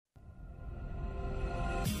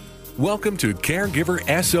Welcome to Caregiver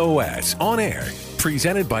SOS On Air,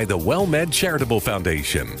 presented by the WellMed Charitable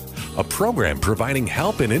Foundation, a program providing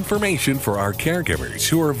help and information for our caregivers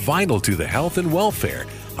who are vital to the health and welfare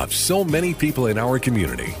of so many people in our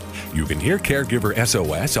community. You can hear Caregiver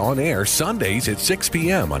SOS on air Sundays at 6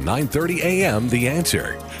 p.m. on 9:30 a.m. The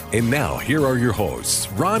Answer. And now, here are your hosts,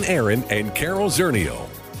 Ron Aaron and Carol Zernial.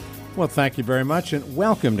 Well, thank you very much, and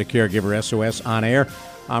welcome to Caregiver SOS On Air.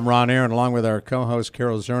 I'm Ron Aaron, along with our co-host,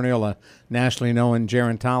 Carol Zernial, a nationally known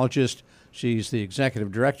gerontologist. She's the executive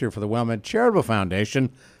director for the WellMed Charitable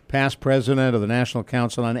Foundation, past president of the National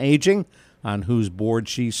Council on Aging, on whose board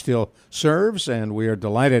she still serves, and we are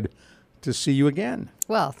delighted to see you again.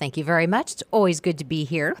 Well, thank you very much. It's always good to be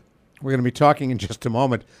here. We're going to be talking in just a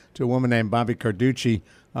moment to a woman named Bobby Carducci,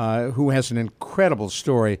 who has an incredible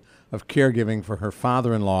story of caregiving for her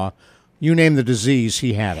father-in-law. You name the disease,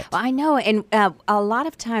 he had it. I know, and a lot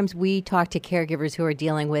of times we talk to caregivers who are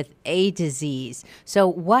dealing with a disease. So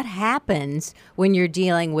what happens when you're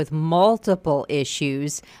dealing with multiple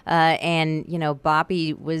issues? And, you know,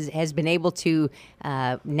 Bobby has been able to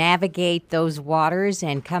navigate those waters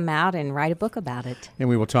and come out and write a book about it. And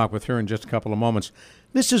we will talk with her in just a couple of moments.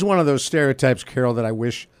 This is one of those stereotypes, Carol, that I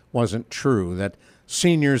wish wasn't true, that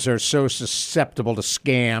seniors are so susceptible to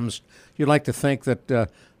scams. You'd like to think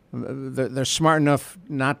that they're smart enough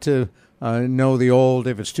not to know the old,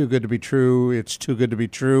 if it's too good to be true, it's too good to be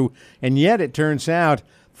true. And yet it turns out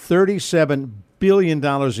 $37 billion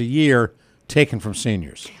a year taken from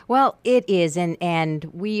seniors. Well, it is, and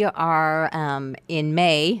we are in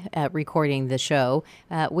May recording the show,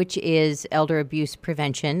 which is Elder Abuse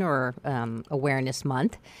Prevention or Awareness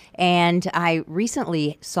Month. And I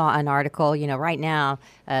recently saw an article, you know, right now,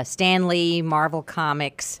 Stan Lee, Marvel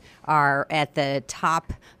Comics are at the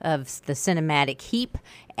top of the cinematic heap,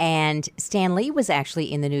 and Stan Lee was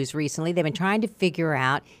actually in the news recently. They've been trying to figure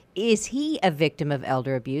out, is he a victim of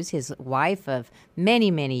elder abuse? His wife of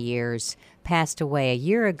many, many years passed away a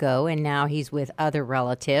year ago, and now he's with other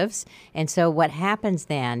relatives. And so what happens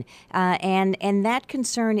then? And that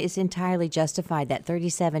concern is entirely justified. That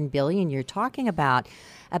 $37 billion you're talking about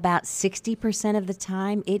 60% of the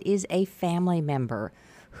time, it is a family member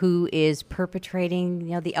who is perpetrating,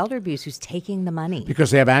 you know, the elder abuse, who's taking the money.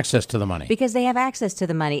 Because they have access to the money. Because they have access to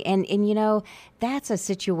the money. And you know, that's a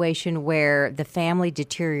situation where the family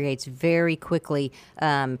deteriorates very quickly.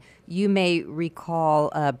 You may recall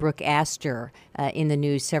Brooke Astor in the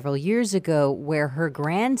news several years ago, where her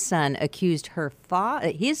grandson accused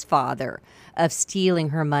his father of stealing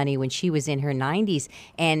her money when she was in her 90s.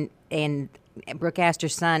 And Brooke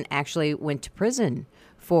Astor's son actually went to prison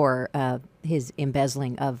for his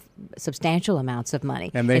embezzling of substantial amounts of money.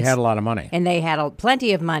 And they had a lot of money. And they had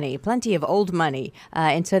plenty of money, plenty of old money.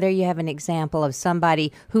 And so there you have an example of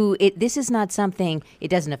somebody who, this is not something, it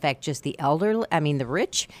doesn't affect just the the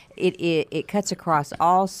rich. It cuts across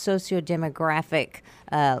all sociodemographic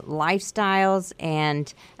lifestyles,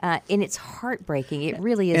 and it's heartbreaking. It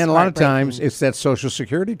really is. And a lot of times it's that Social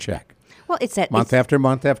Security check. Well, it's that month after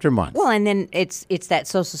month after month. Well, and then it's that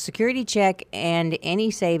Social Security check and any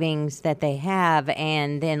savings that they have,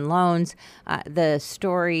 and then loans. The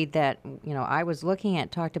story that I was looking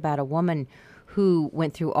at talked about a woman who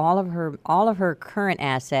went through all of her current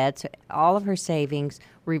assets, all of her savings,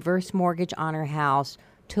 reverse mortgage on her house,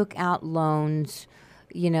 took out loans,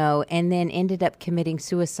 and then ended up committing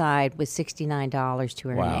suicide with $69 to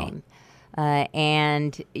her name.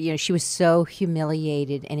 And she was so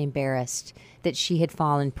humiliated and embarrassed that she had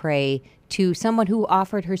fallen prey to someone who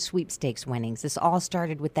offered her sweepstakes winnings. This all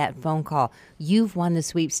started with that phone call. You've won the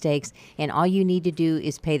sweepstakes, and all you need to do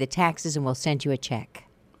is pay the taxes, and we'll send you a check.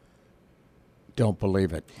 Don't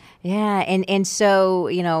believe it. Yeah, and so,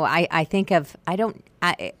 I think of, I don't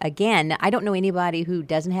know anybody who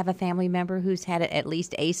doesn't have a family member who's had at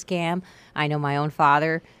least a scam. I know my own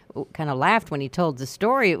father kind of laughed when he told the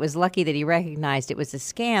story. It was lucky that he recognized it was a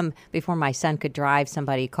scam before my son could drive.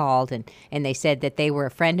 Somebody called, and they said that they were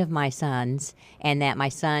a friend of my son's, and that my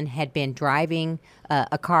son had been driving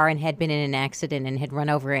a car and had been in an accident and had run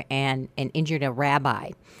over and injured a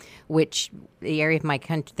rabbi, which the area of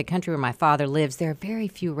the country where my father lives, there are very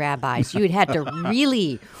few rabbis. You'd have to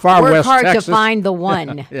really work hard Texas. To find the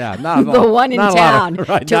one, the one in town to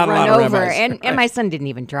run over. Rabbis. And my son didn't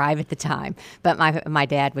even drive at the time, but my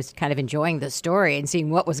dad was kind of enjoying the story and seeing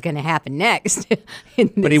what was going to happen next.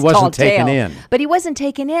 But he wasn't taken in. But he wasn't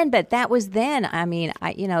taken in. But that was then. I mean,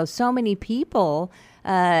 so many people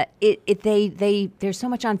there's so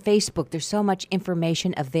much on Facebook. There's so much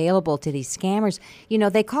information available to these scammers. You know,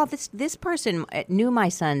 they call this person knew my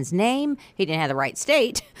son's name. He didn't have the right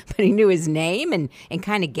state, but he knew his name and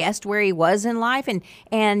kind of guessed where he was in life.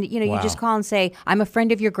 And you know, Wow. you just call and say, I'm a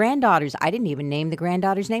friend of your granddaughter's. I didn't even name the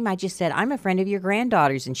granddaughter's name. I just said, I'm a friend of your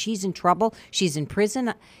granddaughter's, and she's in trouble. She's in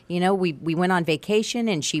prison. You know, we went on vacation,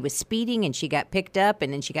 and she was speeding, and she got picked up,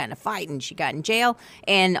 and then she got in a fight, and she got in jail.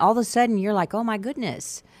 And all of a sudden, you're like, oh, my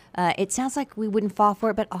goodness. It sounds like we wouldn't fall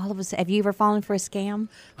for it, but all of us, have you ever fallen for a scam?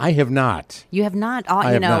 I have not. You have not?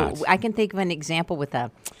 I have not. I can think of an example with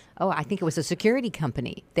I think it was a security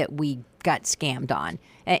company that we got scammed on.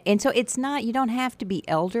 And so it's not, you don't have to be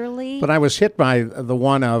elderly. But I was hit by the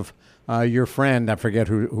one of your friend, I forget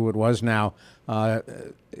who it was now, has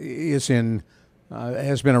been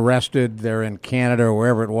arrested. They're in Canada or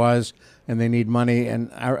wherever it was, and they need money.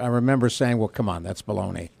 And I remember saying, well, come on, that's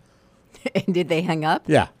baloney. And did they hang up?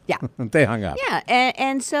 Yeah. Yeah. They hung up. Yeah.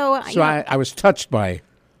 And so... So I was touched by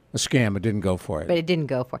a scam, but didn't go for it. But it didn't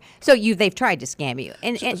go for it. So they've tried to scam you.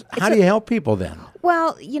 And How do you help people then?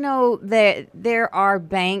 Well, you know, there are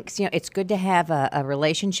banks. You know, it's good to have a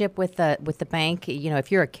relationship with the bank. You know,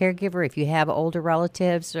 if you're a caregiver, if you have older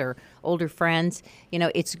relatives or older friends, you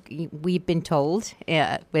know, we've been told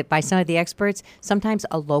by some of the experts, sometimes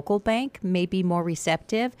a local bank may be more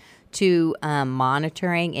receptive to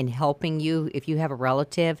monitoring and helping you if you have a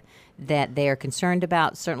relative that they are concerned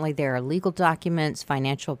about. Certainly there are legal documents,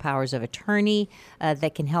 financial powers of attorney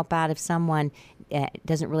that can help out if someone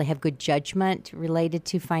doesn't really have good judgment related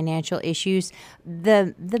to financial issues.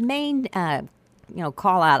 The main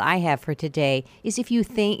call out I have for today is if you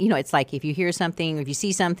think, it's like if you hear something, if you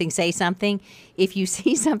see something, say something. If you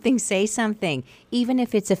see something, say something, even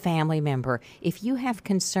if it's a family member. If you have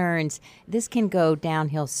concerns, this can go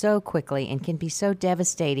downhill so quickly and can be so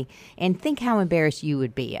devastating. And think how embarrassed you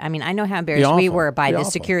would be. I mean, I know how embarrassed we were by the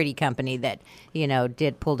security company that,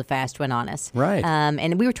 pulled a fast one on us. Right.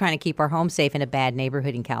 And we were trying to keep our home safe in a bad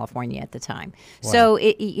neighborhood in California at the time. Wow. So,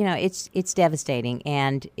 it's devastating.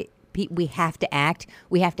 And we have to act.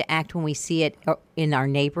 We have to act when we see it in our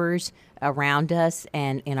neighbors around us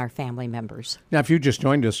and in our family members. Now, if you just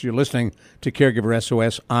joined us, you're listening to Caregiver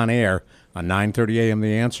SOS on air on 9:30 a.m.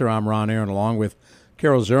 The Answer. I'm Ron Aaron, along with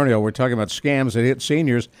Carol Zernial. We're talking about scams that hit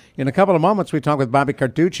seniors. In a couple of moments, we talk with Bobby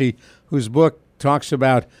Carducci, whose book talks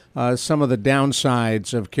about some of the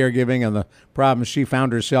downsides of caregiving and the problems she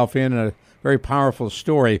found herself in. A very powerful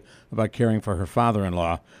story about caring for her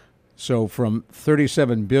father-in-law. So from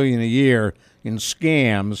 $37 billion a year in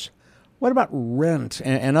scams, what about rent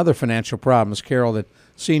and other financial problems, Carol, that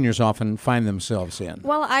seniors often find themselves in?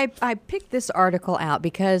 Well, I picked this article out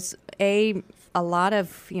because a lot of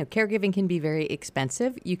caregiving can be very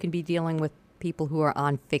expensive. You can be dealing with people who are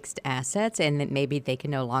on fixed assets and that maybe they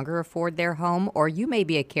can no longer afford their home, or you may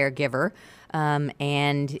be a caregiver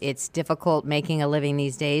and it's difficult making a living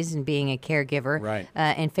these days and being a caregiver, right.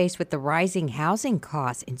 And faced with the rising housing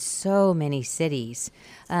costs in so many cities.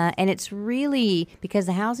 And it's really because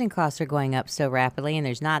the housing costs are going up so rapidly and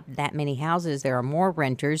there's not that many houses, there are more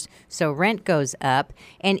renters, so rent goes up.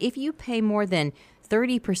 And if you pay more than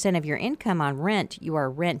 30% of your income on rent, you are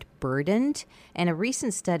rent burdened. And a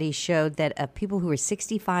recent study showed that of people who are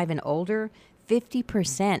 65 and older,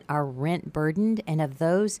 50% are rent burdened. And of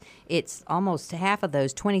those, it's almost half of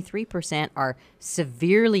those, 23%, are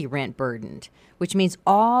severely rent burdened, which means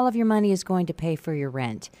all of your money is going to pay for your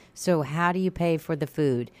rent. So how do you pay for the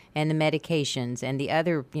food and the medications and the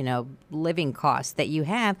other, living costs that you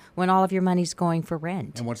have when all of your money's going for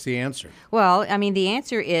rent? And what's the answer? Well, I mean, the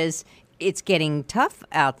answer is it's getting tough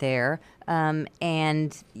out there,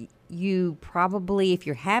 and you probably, if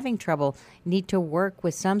you're having trouble, need to work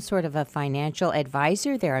with some sort of a financial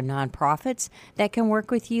advisor. There are nonprofits that can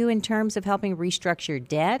work with you in terms of helping restructure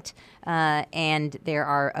debt, and there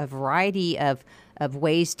are a variety of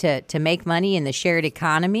ways to make money in the shared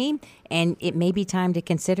economy, and it may be time to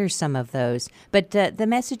consider some of those. But the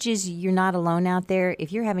message is you're not alone out there.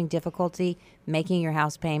 If you're having difficulty making your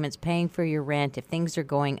house payments, paying for your rent, if things are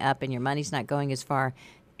going up and your money's not going as far,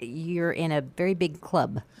 you're in a very big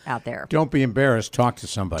club out there. Don't be embarrassed. Talk to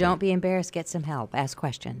somebody. Don't be embarrassed. Get some help. Ask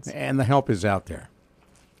questions. And the help is out there.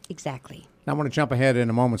 Exactly. Now, I want to jump ahead in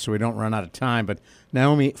a moment so we don't run out of time, but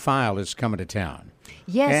Naomi Feil is coming to town.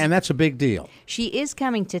 Yes. And that's a big deal. She is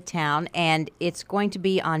coming to town, and it's going to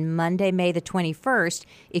be on Monday, May the 21st.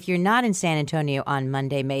 If you're not in San Antonio on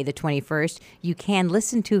Monday, May the 21st, you can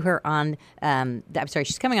listen to her on,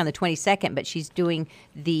 she's coming on the 22nd, but she's doing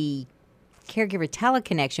the Caregiver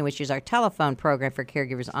Teleconnection, which is our telephone program for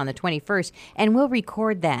caregivers, on the 21st, and we'll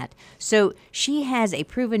record that. So she has a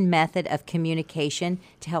proven method of communication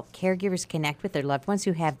to help caregivers connect with their loved ones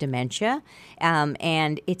who have dementia.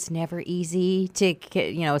 And it's never easy to,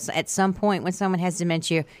 at some point when someone has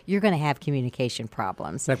dementia, you're going to have communication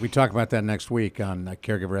problems. In fact, we talk about that next week on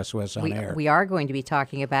Caregiver SOS on Air. We are going to be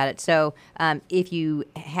talking about it. So if you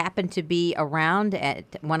happen to be around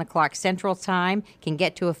at 1 o'clock Central Time, can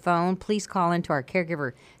get to a phone, please call into our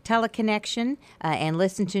Caregiver Teleconnection and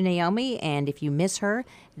listen to Naomi. And if you miss her,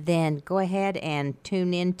 then go ahead and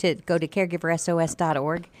tune in to go to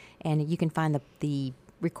caregiversos.org, and you can find the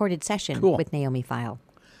recorded session with Naomi Feil.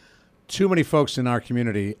 Too many folks in our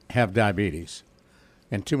community have diabetes,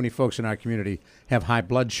 and too many folks in our community have high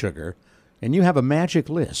blood sugar, and you have a magic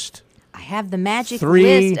list. I have the magic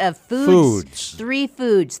list of foods. Three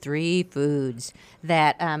foods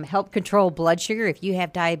that help control blood sugar if you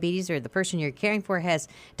have diabetes or the person you're caring for has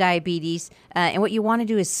diabetes. And what you want to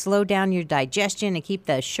do is slow down your digestion and keep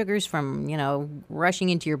the sugars from, rushing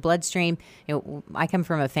into your bloodstream. I come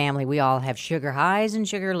from a family. We all have sugar highs and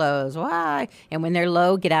sugar lows. Why? And when they're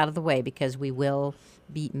low, get out of the way because we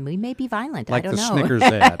may be violent. Like I don't the know. Snickers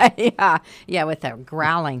ad. Yeah, with the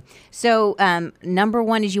growling. So number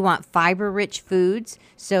one is you want fiber-rich foods.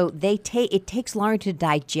 So it takes longer to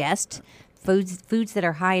digest foods that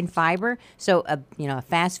are high in fiber. So a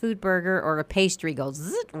fast food burger or a pastry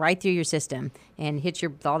goes right through your system and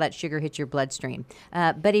all that sugar hits your bloodstream.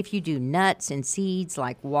 But if you do nuts and seeds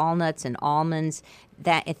like walnuts and almonds,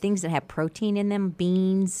 things that have protein in them,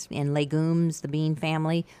 beans and legumes, the bean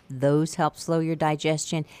family, those help slow your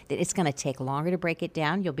digestion. It's going to take longer to break it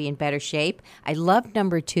down. You'll be in better shape. I love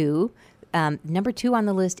number two. Number two on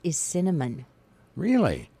the list is cinnamon.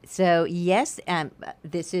 Really? So, yes,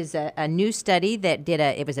 this is a new study that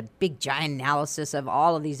it was a big giant analysis of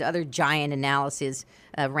all of these other giant analyses,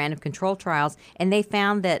 random control trials, and they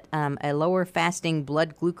found that a lower fasting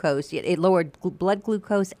blood glucose, it lowered blood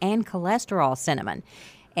glucose and cholesterol, cinnamon.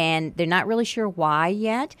 And they're not really sure why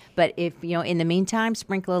yet, but if, in the meantime,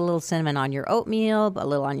 sprinkle a little cinnamon on your oatmeal, a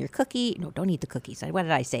little on your cookie. No, don't eat the cookies. Why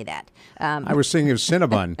did I say that? I was thinking of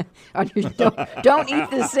Cinnabon. Don't eat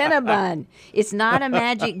the Cinnabon. It's not a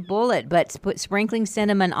magic bullet, but sprinkling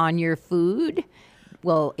cinnamon on your food,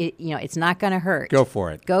 well, it's not going to hurt. Go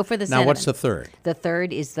for it. Go for the cinnamon. Now, what's the third? The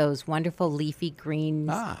third is those wonderful leafy greens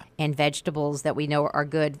and vegetables that we know are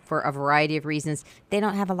good for a variety of reasons. They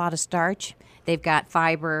don't have a lot of starch. They've got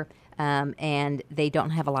fiber, and they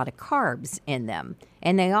don't have a lot of carbs in them.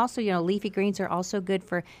 And they also, leafy greens are also good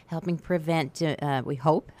for helping prevent,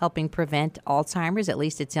 helping prevent Alzheimer's. At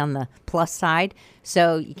least it's on the plus side.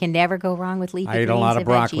 So you can never go wrong with leafy greens. I eat a lot of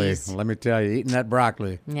broccoli. Veggies. Let me tell you, eating that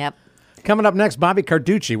broccoli. Yep. Coming up next, Bobby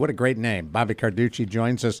Carducci. What a great name. Bobby Carducci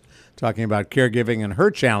joins us talking about caregiving and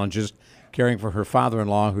her challenges caring for her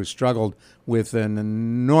father-in-law who struggled with an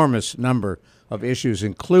enormous number of issues,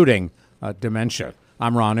 including dementia.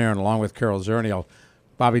 I'm Ron Aaron, along with Carol Zernial.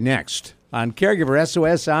 Bobby next on Caregiver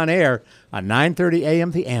SOS on Air on 9:30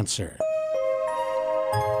 a.m. The Answer.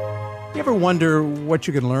 You ever wonder what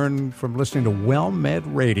you can learn from listening to WellMed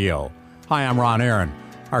Radio? Hi, I'm Ron Aaron.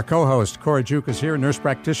 Our co-host, Cora Juke, is here, nurse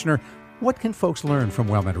practitioner. What can folks learn from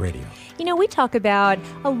WellMed Radio? We talk about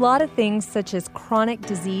a lot of things such as chronic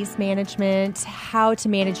disease management, how to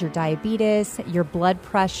manage your diabetes, your blood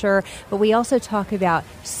pressure, but we also talk about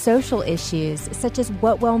social issues such as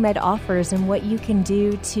what WellMed offers and what you can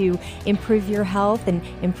do to improve your health and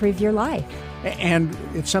improve your life. And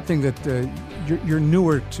it's something that you're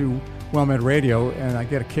newer to WellMed Radio, and I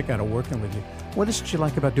get a kick out of working with you. What is it you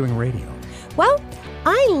like about doing radio? Well,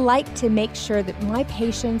 I like to make sure that my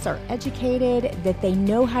patients are educated, that they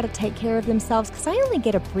know how to take care of themselves, because I only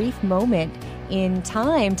get a brief moment in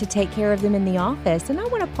time to take care of them in the office, and I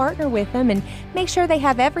want to partner with them and make sure they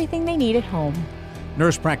have everything they need at home.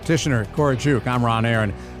 Nurse practitioner Cora Juke, I'm Ron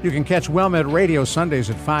Aaron. You can catch WellMed Radio Sundays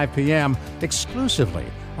at 5 p.m. exclusively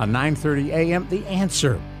on 9:30 a.m. The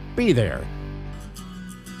Answer. Be there.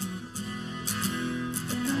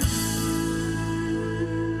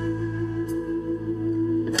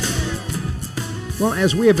 Well,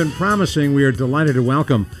 as we have been promising, we are delighted to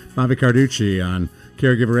welcome Bobby Carducci on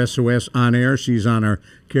Caregiver SOS On Air. She's on our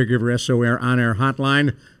Caregiver SOS On Air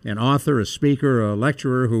hotline, an author, a speaker, a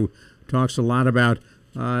lecturer who talks a lot about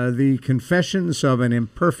the Confessions of an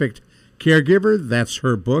Imperfect Caregiver. That's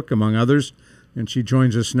her book, among others, and she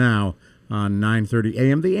joins us now on 9:30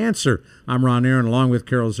 a.m. The Answer. I'm Ron Aaron, along with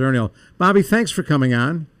Carol Zernial. Bobby, thanks for coming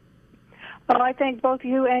on. Well, I thank both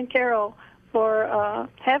you and Carol for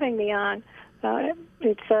having me on.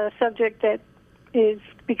 It's a subject that is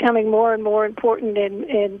becoming more and more important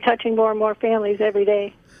and touching more and more families every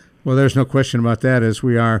day. Well, there's no question about that. As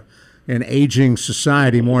we are an aging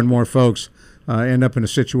society, more and more folks end up in a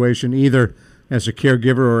situation either as a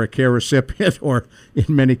caregiver or a care recipient, or in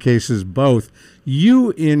many cases both.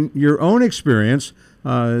 You, in your own experience,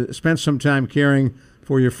 spent some time caring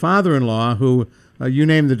for your father-in-law, who you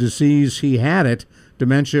named the disease he had it: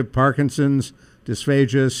 dementia, Parkinson's,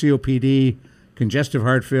 dysphagia, COPD, congestive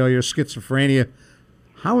heart failure, schizophrenia.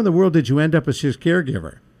 How in the world did you end up as his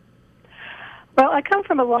caregiver? Well, I come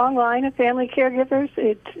from a long line of family caregivers.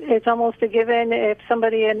 It's almost a given. If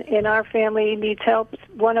somebody in our family needs help,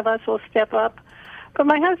 one of us will step up. But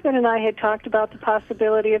my husband and I had talked about the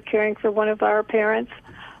possibility of caring for one of our parents.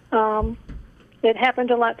 It happened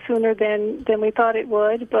a lot sooner than we thought it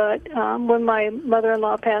would, but when my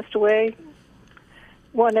mother-in-law passed away,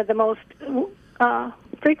 one of the most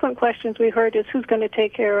frequent questions we heard is who's going to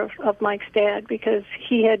take care of Mike's dad, because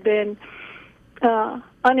he had been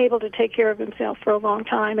unable to take care of himself for a long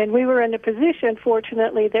time. And we were in a position,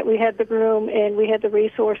 fortunately, that we had the room and we had the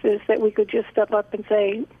resources that we could just step up and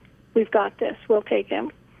say, we've got this, we'll take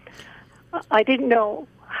him. I didn't know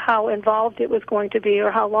how involved it was going to be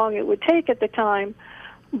or how long it would take at the time,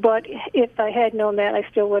 but if I had known that, I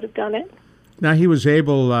still would have done it. Now, he was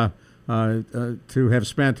able to have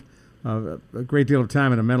spent a great deal of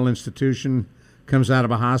time in a mental institution, comes out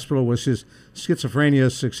of a hospital. Was his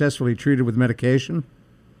schizophrenia successfully treated with medication?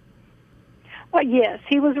 Yes,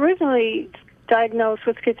 he was originally diagnosed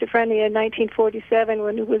with schizophrenia in 1947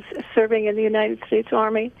 when he was serving in the United States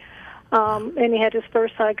Army. And he had his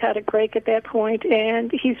first psychotic break at that point,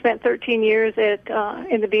 and he spent 13 years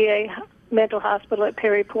in the VA mental hospital at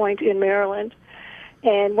Perry Point in Maryland.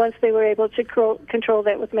 And once they were able to control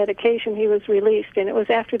that with medication, he was released. And it was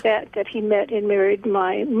after that he met and married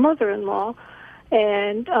my mother-in-law.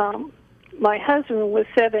 And my husband was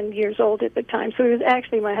 7 years old at the time, so he was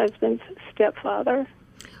actually my husband's stepfather.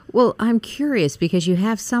 Well, I'm curious because you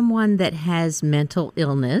have someone that has mental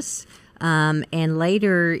illness, and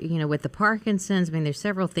later, with the Parkinson's, there's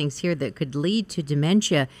several things here that could lead to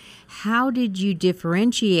dementia. How did you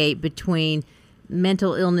differentiate between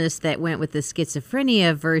mental illness that went with the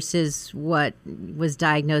schizophrenia versus what was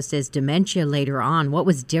diagnosed as dementia later on? What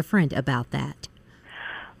was different about that?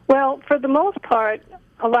 Well, for the most part,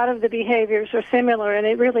 a lot of the behaviors are similar, and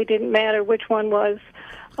it really didn't matter which one was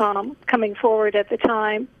coming forward at the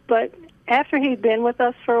time. But after he'd been with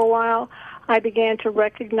us for a while, I began to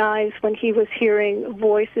recognize when he was hearing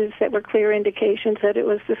voices that were clear indications that it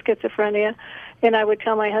was the schizophrenia. And I would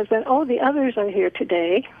tell my husband, oh, the others are here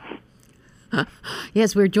today.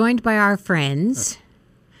 Yes, we're joined by our friends.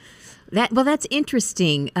 That's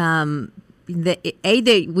interesting. When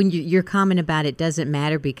your comment about it doesn't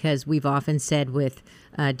matter, because we've often said with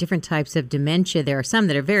different types of dementia, there are some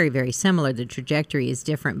that are very, very similar. The trajectory is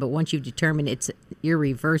different, but once you've determined it's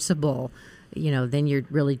irreversible, then you're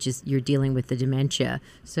really you're dealing with the dementia.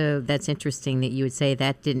 So that's interesting that you would say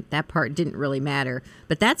that part didn't really matter.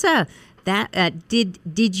 But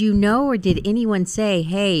did you know, or did anyone say,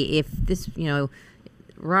 hey, if this,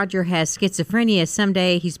 Roger has schizophrenia,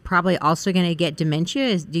 someday he's probably also going to get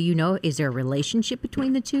dementia? Do you know, is there a relationship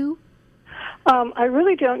between the two? I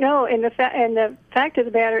really don't know, and the fact of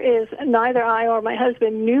the matter is neither I or my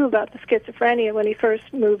husband knew about the schizophrenia when he first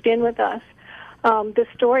moved in with us. The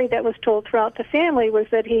story that was told throughout the family was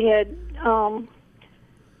that he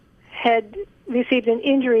had received an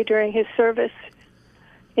injury during his service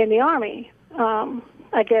in the Army.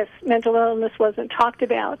 I guess mental illness wasn't talked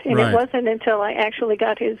about, and It wasn't until I actually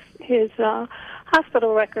got his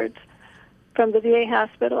hospital records from the VA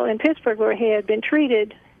hospital in Pittsburgh, where he had been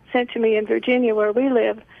treated, sent to me in Virginia, where we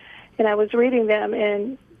live, and I was reading them,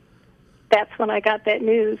 and that's when I got that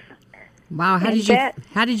news. Wow,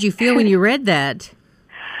 how did you feel when you read that?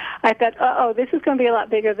 I thought, this is going to be a lot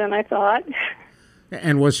bigger than I thought.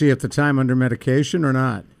 And was he at the time under medication or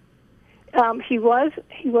not? He was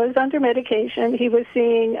under medication. He was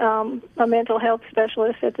seeing a mental health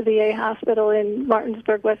specialist at the VA hospital in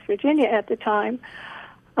Martinsburg, West Virginia at the time.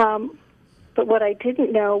 But what I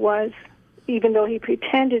didn't know was, even though he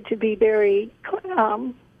pretended to be very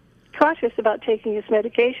cautious about taking his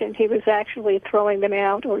medication, he was actually throwing them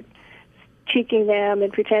out or cheeking them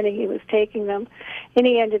and pretending he was taking them. And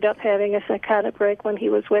he ended up having a psychotic break when he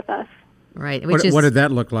was with us. Right. What did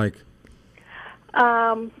that look like?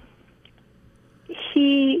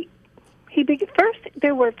 First,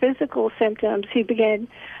 there were physical symptoms. He began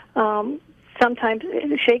sometimes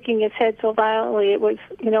shaking his head so violently it was,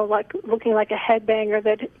 like looking like a headbanger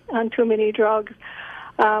that on too many drugs,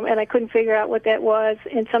 and I couldn't figure out what that was.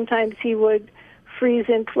 And sometimes he would freeze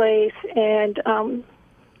in place, and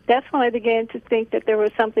that's when I began to think that there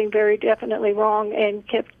was something very definitely wrong, and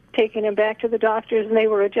kept taking him back to the doctors, and they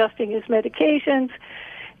were adjusting his medications,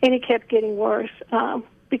 and he kept getting worse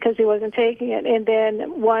because he wasn't taking it. And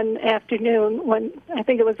then one afternoon, when I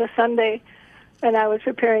think it was a Sunday, and I was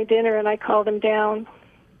preparing dinner, and I called him down,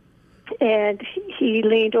 and he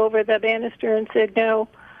leaned over the banister and said, "No,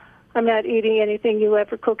 I'm not eating anything you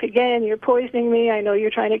ever cook again. You're poisoning me. I know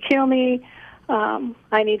you're trying to kill me.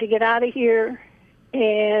 I need to get out of here."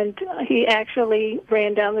 And he actually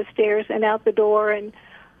ran down the stairs and out the door and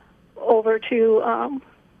over to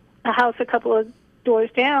a house a couple of doors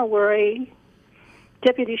down where a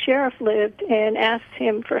deputy sheriff lived, and asked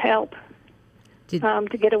him for help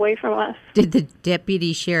to get away from us. Did the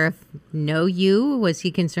deputy sheriff know you? Was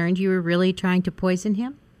he concerned you were really trying to poison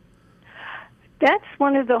him? That's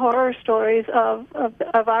one of the horror stories of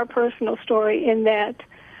our personal story, in that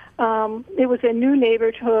it was a new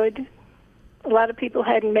neighborhood. A lot of people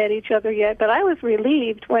hadn't met each other yet, but I was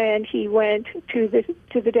relieved when he went to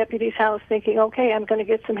the deputy's house thinking, okay, I'm going to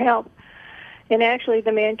get some help. And actually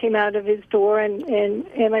the man came out of his door, and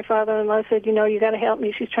my father-in-law said, you got to help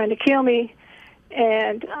me. She's trying to kill me.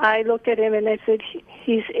 And I looked at him and I said,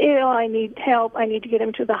 he's ill. I need help. I need to get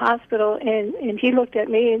him to the hospital. And he looked at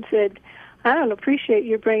me and said, I don't appreciate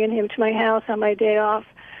you bringing him to my house on my day off.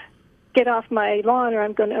 Get off my lawn or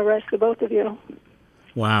I'm going to arrest the both of you.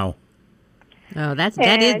 Wow. Oh,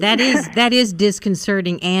 that is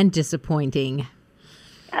disconcerting and disappointing.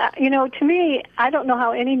 To me, I don't know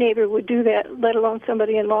how any neighbor would do that, let alone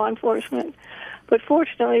somebody in law enforcement. But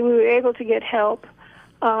fortunately, we were able to get help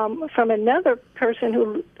from another person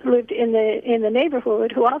who lived in the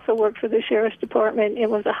neighborhood, who also worked for the sheriff's department. It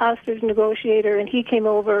was a hostage negotiator, and he came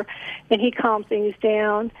over and he calmed things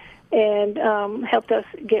down and helped us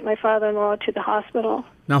get my father-in-law to the hospital.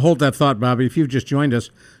 Now hold that thought, Bobby. If you've just joined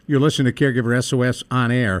us, you're listening to Caregiver SOS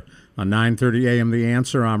on air on 9:30 a.m. The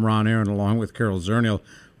Answer. I'm Ron Aaron, along with Carol Zernial.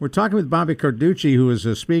 We're talking with Bobby Carducci, who is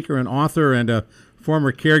a speaker and author and a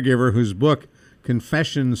former caregiver whose book,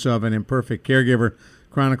 Confessions of an Imperfect Caregiver,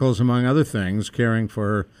 chronicles, among other things, caring for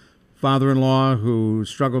her father-in-law who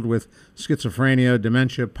struggled with schizophrenia,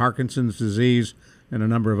 dementia, Parkinson's disease, and a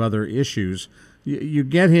number of other issues. You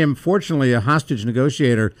get him, fortunately, a hostage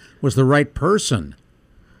negotiator was the right person.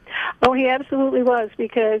 Oh, he absolutely was,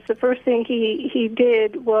 because the first thing he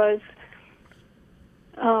did was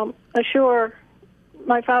assure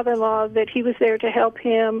my father-in-law that he was there to help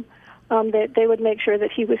him, that they would make sure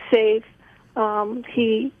that he was safe.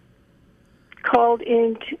 He called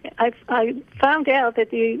in. I found out that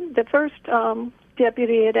the first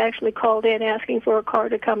deputy had actually called in asking for a car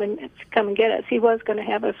to come and get us. He was going to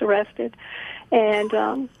have us arrested,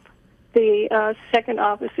 and the second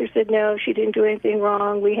officer said, no, she didn't do anything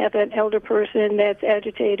wrong. We have an elder person that's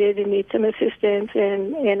agitated and needs some assistance,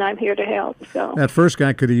 and I'm here to help. So that first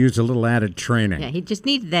guy could have used a little added training. Yeah, he just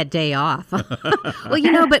needed that day off.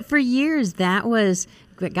 Well, but for years that was,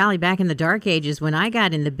 golly, back in the dark ages when I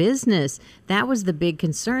got in the business, that was the big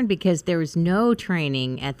concern, because there was no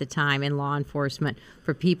training at the time in law enforcement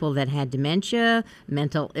for people that had dementia,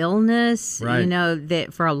 mental illness. Right.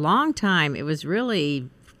 That for a long time it was really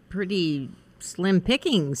pretty slim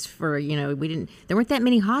pickings for, there weren't that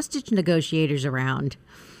many hostage negotiators around.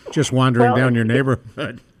 Just wandering down your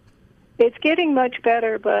neighborhood. It's getting much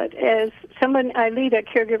better, but as someone, I lead a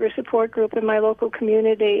caregiver support group in my local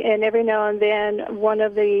community, and every now and then one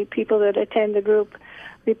of the people that attend the group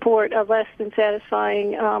report a less than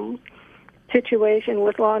satisfying situation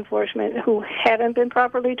with law enforcement who haven't been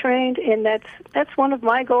properly trained, and that's one of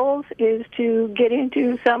my goals, is to get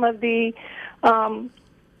into some of the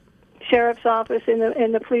sheriff's office in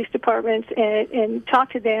the police departments and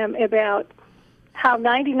talk to them about how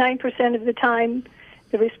 99% of the time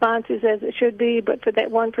the response is as it should be, but for that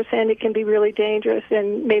 1% it can be really dangerous,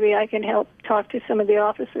 and maybe I can help talk to some of the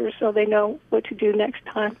officers so they know what to do next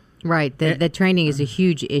time. Right. The training is a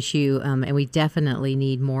huge issue, and we definitely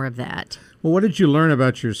need more of that. Well, what did you learn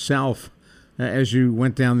about yourself as you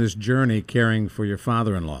went down this journey caring for your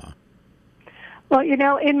father-in-law? Well,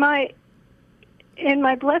 in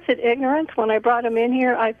my blessed ignorance, when I brought him in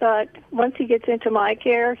here, I thought once he gets into my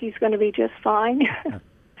care, he's going to be just fine.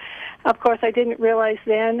 Of course, I didn't realize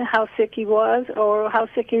then how sick he was or how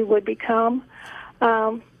sick he would become.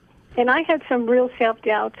 And I had some real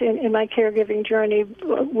self-doubts in my caregiving journey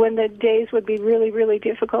when the days would be really, really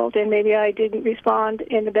difficult, and maybe I didn't respond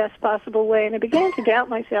in the best possible way. And I began to doubt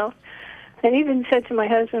myself, and even said to my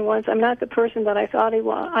husband once, I'm not the person that I thought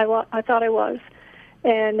I thought I was.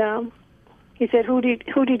 And he said, who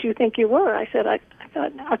did you think you were? I said, I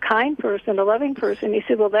a kind person, a loving person. He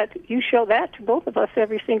said, well, you show that to both of us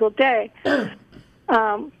every single day.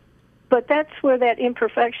 But that's where that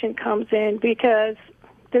imperfection comes in, because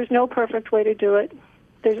there's no perfect way to do it.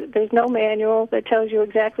 There's no manual that tells you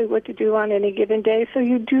exactly what to do on any given day, so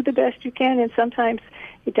you do the best you can, and sometimes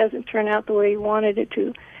it doesn't turn out the way you wanted it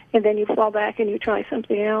to, and then you fall back and you try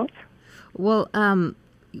something else. Well,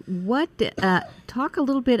 talk a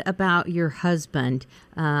little bit about your husband,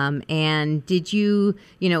 and did you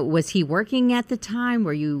was he working at the time?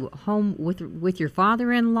 Were you home with your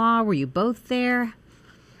father-in-law? Were you both there?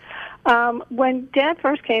 When Dad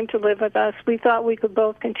first came to live with us, we thought we could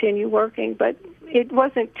both continue working, but it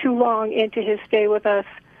wasn't too long into his stay with us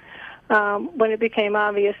when it became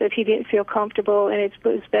obvious that he didn't feel comfortable, and it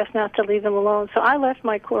was best not to leave him alone. So I left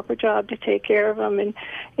my corporate job to take care of him, and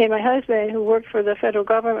my husband, who worked for the federal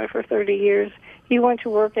government for 30 years, he went to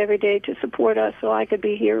work every day to support us so I could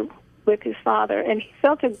be here with his father. And he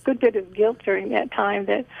felt a good bit of guilt during that time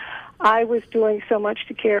that I was doing so much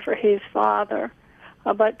to care for his father.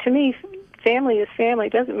 But to me, family is family.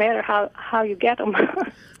 It doesn't matter how you get them.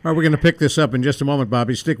 All right, we're going to pick this up in just a moment,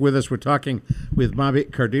 Bobby. Stick with us. We're talking with Bobby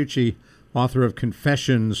Carducci, author of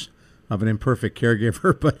Confessions of an Imperfect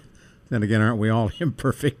Caregiver. But then again, aren't we all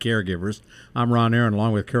imperfect caregivers? I'm Ron Aaron,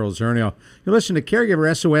 along with Carol Zernial. You listen to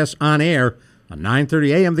Caregiver SOS on air on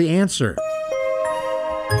 9:30 a.m. The Answer.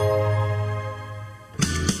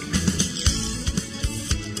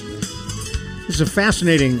 This is a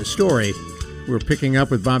fascinating story we're picking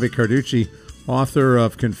up with Bobby Carducci, author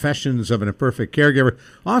of Confessions of an Imperfect Caregiver.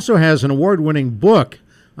 Also has an award-winning book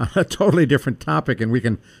on a totally different topic, and we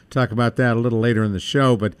can talk about that a little later in the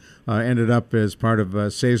show, but ended up as part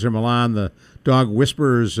of Cesar Millan, the Dog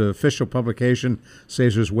Whisperer's official publication,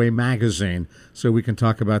 Cesar's Way magazine, so we can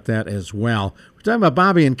talk about that as well. We're talking about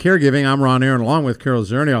Bobby and caregiving. I'm Ron Aaron, along with Carol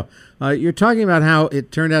Zernial. You're talking about how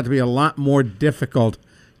it turned out to be a lot more difficult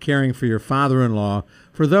caring for your father-in-law.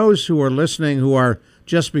 For those who are listening who are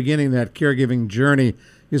just beginning that caregiving journey,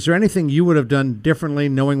 is there anything you would have done differently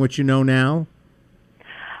knowing what you know now?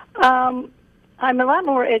 I'm a lot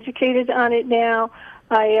more educated on it now.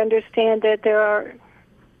 I understand that there are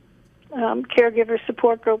caregiver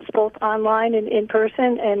support groups both online and in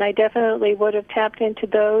person, and I definitely would have tapped into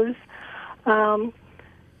those.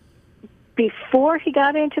 Before he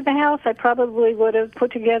got into the house, I probably would have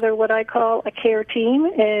put together what I call a care team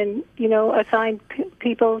and, assigned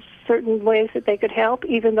people certain ways that they could help,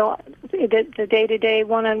 even though the day-to-day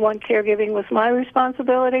one-on-one caregiving was my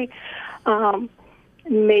responsibility.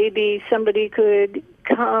 Maybe somebody could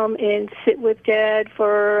come and sit with Dad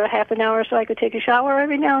for a half an hour so I could take a shower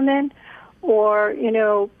every now and then, or,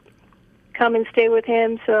 come and stay with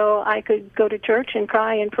him so I could go to church and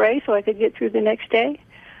cry and pray so I could get through the next day.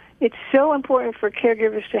 It's so important for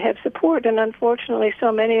caregivers to have support, and unfortunately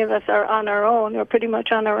so many of us are on our own, or pretty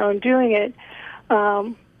much on our own doing it.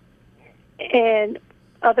 And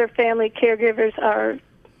other family caregivers are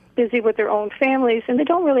busy with their own families, and they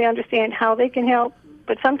don't really understand how they can help.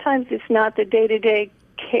 But sometimes it's not the day-to-day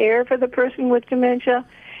care for the person with dementia.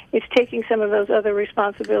 It's taking some of those other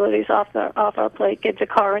responsibilities off our plate, get the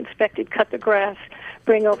car inspected, cut the grass,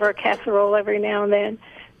 bring over a casserole every now and then,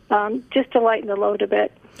 just to lighten the load a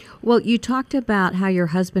bit. Well, you talked about how your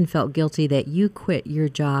husband felt guilty that you quit your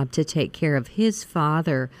job to take care of his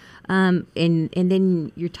father, and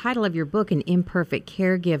then your title of your book, An Imperfect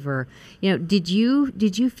Caregiver. Did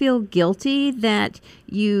you feel guilty that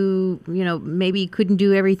you maybe couldn't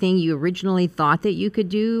do everything you originally thought that you could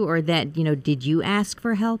do, or that did you ask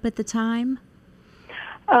for help at the time?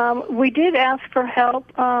 We did ask for help.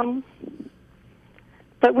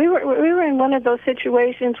 But we were in one of those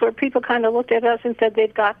situations where people kind of looked at us and said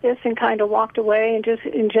they've got this, and kind of walked away and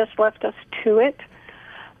just left us to it.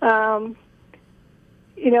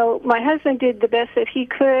 My husband did the best that he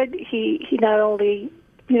could. He not only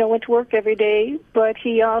went to work every day, but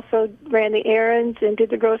he also ran the errands and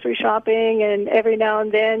did the grocery shopping. And every now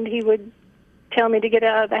and then he would tell me to get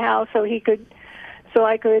out of the house so I could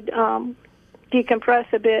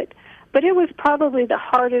decompress a bit. But it was probably the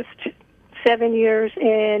hardest 7 years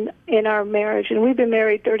in our marriage, and we've been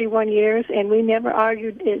married 31 years, and we never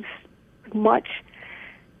argued as much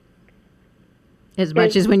as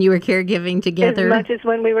when you were caregiving together. As much as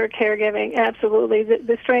when we were caregiving, absolutely.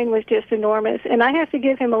 The strain was just enormous, and I have to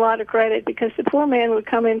give him a lot of credit, because the poor man would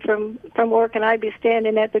come in from work, and I'd be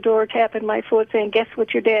standing at the door tapping my foot saying, "Guess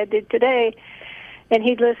what your dad did today?" And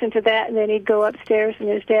he'd listen to that, and then he'd go upstairs, and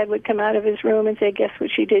his dad would come out of his room and say, "Guess what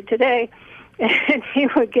she did today?" And he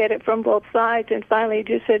would get it from both sides, and finally he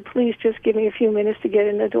just said, "Please just give me a few minutes to get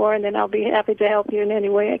in the door, and then I'll be happy to help you in any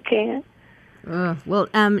way I can."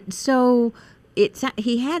 So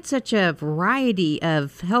he had such a variety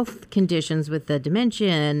of health conditions with the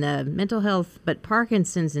dementia and the mental health, but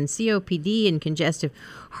Parkinson's and COPD and congestive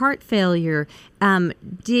heart failure.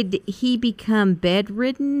 Did he become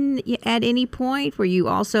bedridden at any point? Were you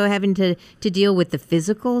also having to deal with the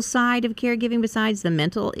physical side of caregiving besides the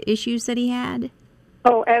mental issues that he had?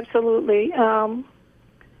 Oh, absolutely.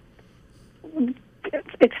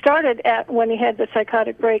 It started when he had the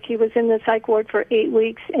psychotic break. He was in the psych ward for 8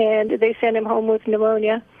 weeks, and they sent him home with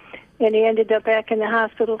pneumonia, and he ended up back in the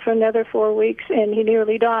hospital for another 4 weeks, and he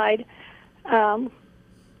nearly died. And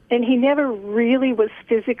he never really was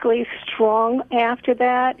physically strong after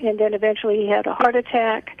that, and then eventually he had a heart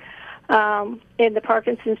attack, and the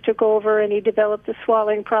Parkinson's took over, and he developed the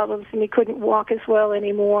swallowing problems, and he couldn't walk as well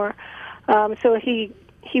anymore. So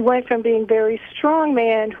he went from being a very strong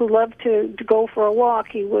man who loved to go for a walk.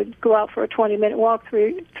 He would go out for a 20-minute walk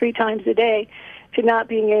three times a day, to not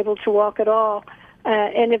being able to walk at all.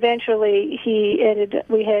 And eventually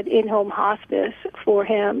we had in-home hospice for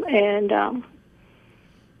him. And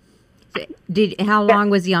how long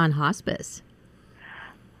was he on hospice?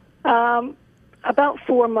 About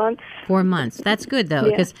 4 months. 4 months. That's good, though,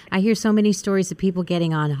 because I hear so many stories of people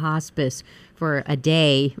getting on hospice for a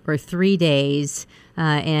day or 3 days,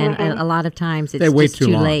 and a lot of times it's just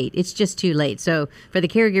too late. It's just too late. So for the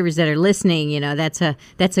caregivers that are listening, that's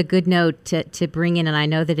a good note to bring in. And I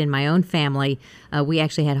know that in my own family, we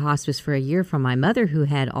actually had hospice for a year from my mother who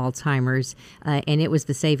had Alzheimer's, and it was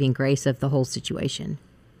the saving grace of the whole situation.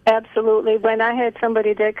 Absolutely. When I had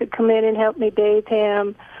somebody that could come in and help me bathe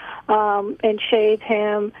him, and shave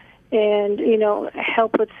him, and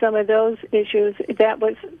help with some of those issues, that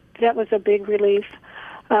was a big relief.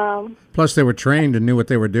 Plus, they were trained and knew what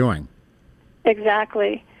they were doing.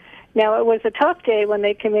 Exactly. Now, it was a tough day when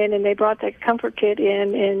they came in and they brought the comfort kit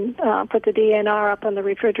in and put the DNR up on the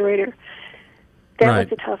refrigerator. That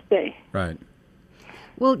was a tough day. Right.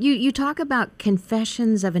 Well, you talk about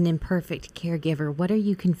confessions of an imperfect caregiver. What are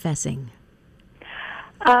you confessing?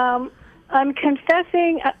 I'm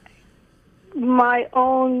confessing my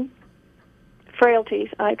own frailties,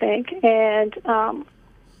 I think. And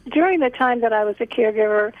during the time that I was a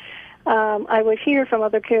caregiver, I would hear from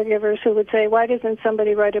other caregivers who would say, why doesn't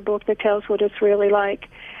somebody write a book that tells what it's really like?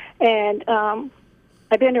 And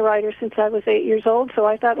I've been a writer since I was 8 years old, so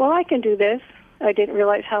I thought, well, I can do this. I didn't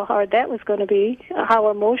realize how hard that was going to be, how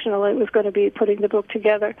emotional it was going to be putting the book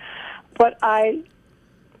together. But I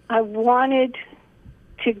wanted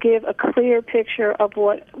to give a clear picture of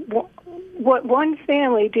what one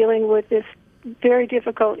family dealing with this very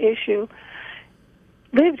difficult issue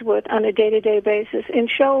lived with on a day-to-day basis, and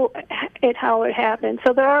show it how it happened.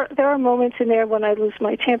 So there are moments in there when I lose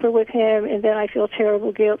my temper with him, and then I feel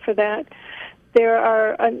terrible guilt for that. There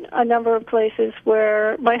are a number of places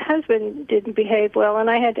where my husband didn't behave well, and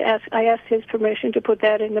I asked his permission to put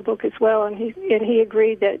that in the book as well, and he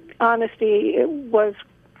agreed that honesty was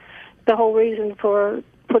the whole reason for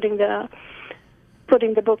putting the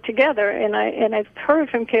book together. And I've heard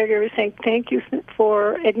from caregivers saying, thank you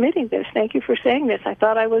for admitting this. Thank you for saying this. I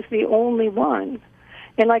thought I was the only one.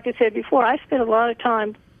 And like I said before, I spent a lot of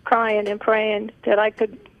time crying and praying that I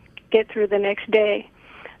could get through the next day.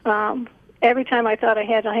 Every time I thought I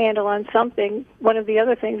had a handle on something, one of the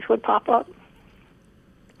other things would pop up.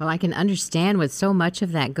 Well, I can understand with so much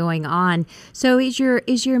of that going on. So is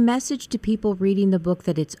your message to people reading the book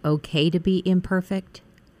that it's okay to be imperfect?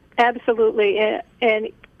 Absolutely. And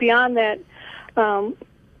beyond that,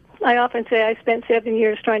 I often say I spent 7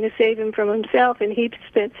 years trying to save him from himself, and he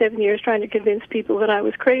spent 7 years trying to convince people that I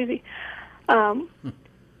was crazy.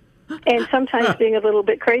 And sometimes being a little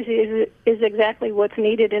bit crazy is exactly what's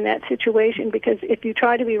needed in that situation, because if you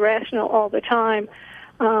try to be rational all the time,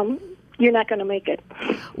 you're not going to make it.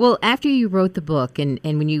 Well, after you wrote the book and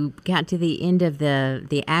when you got to the end of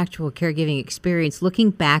the actual caregiving experience, looking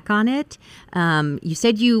back on it, you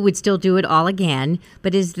said you would still do it all again,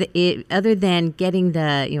 but other than getting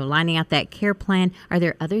lining out that care plan, are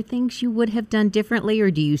there other things you would have done differently,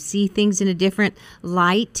 or do you see things in a different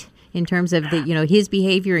light in terms of his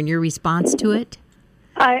behavior and your response to it?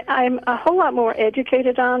 I'm a whole lot more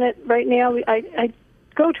educated on it right now. I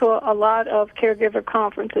go to a lot of caregiver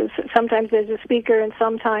conferences, sometimes as a speaker and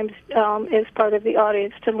sometimes as part of the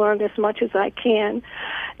audience, to learn as much as I can.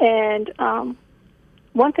 And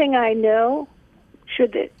one thing I know,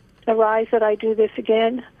 should it arise that I do this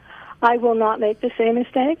again, I will not make the same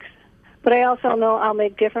mistakes, but I also know I'll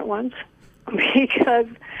make different ones, because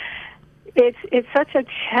it's such a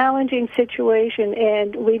challenging situation,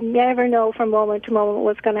 and we never know from moment to moment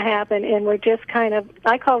what's going to happen, and we're just kind of,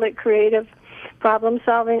 I call it creative problem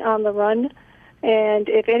solving on the run. And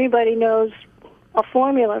if anybody knows a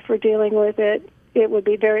formula for dealing with it, it would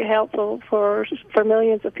be very helpful for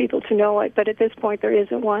millions of people to know it. But at this point, there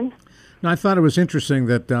isn't one. Now, I thought it was interesting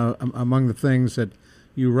that among the things that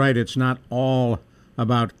you write, it's not all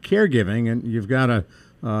about caregiving, and you've got a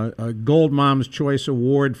Gold Mom's Choice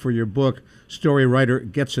Award for your book, Story Writer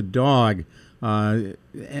Gets a Dog.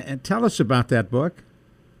 And tell us about that book.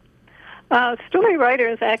 Story Writer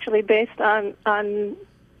is actually based on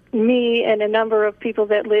me and a number of people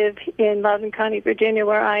that live in Loudoun County, Virginia,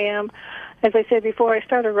 where I am. As I said before, I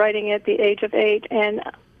started writing at the age of 8, and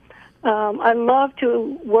I love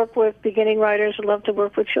to work with beginning writers. I love to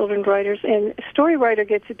work with children's writers. And Story Writer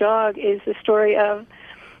Gets a Dog is the story of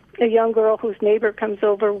a young girl whose neighbor comes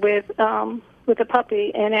over with a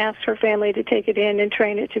puppy and asks her family to take it in and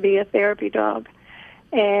train it to be a therapy dog.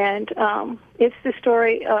 And it's the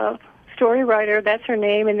story of Story Writer. That's her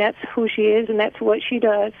name, and that's who she is, and that's what she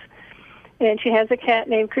does. And she has a cat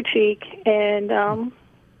named Kerchik, and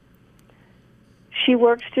she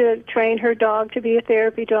works to train her dog to be a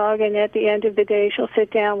therapy dog, and at the end of the day, she'll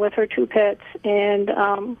sit down with her 2 pets and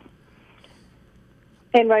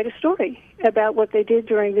write a story about what they did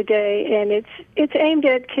during the day. And it's aimed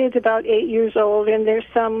at kids about 8 years old, and there's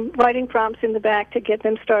some writing prompts in the back to get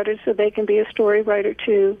them started so they can be a story writer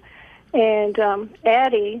too. And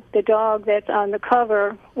Addie, the dog that's on the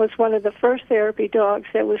cover, was one of the first therapy dogs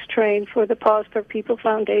that was trained for the Paws for People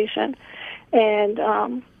Foundation. And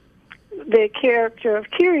the character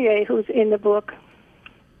of Kyrie, who's in the book,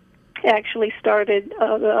 actually started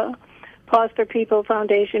the Paws for People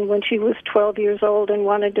Foundation when she was 12 years old and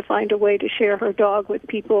wanted to find a way to share her dog with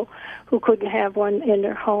people who couldn't have one in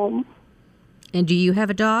their home. And do you have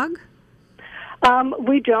a dog?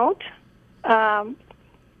 We don't.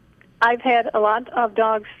 I've had a lot of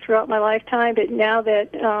dogs throughout my lifetime, but now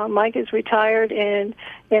that Mike is retired and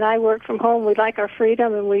I work from home, we like our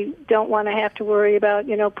freedom, and we don't want to have to worry about,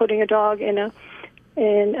 putting a dog in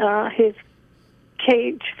his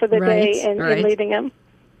cage for the day and leaving him.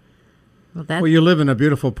 Well, you live in a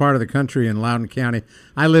beautiful part of the country in Loudoun County.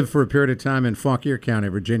 I lived for a period of time in Fauquier County,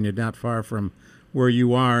 Virginia, not far from where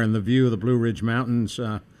you are, and the view of the Blue Ridge Mountains.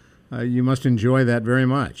 You must enjoy that very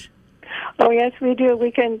much. Oh, yes, we do. We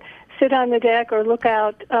can sit on the deck or look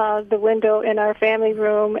out the window in our family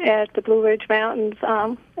room at the Blue Ridge Mountains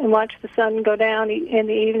and watch the sun go down in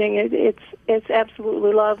the evening. It's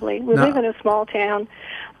absolutely lovely. We live in a small town,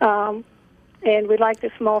 and we like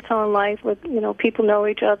the small town life with, people know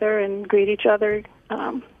each other and greet each other.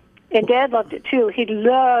 And Dad loved it, too. He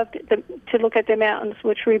loved to look at the mountains,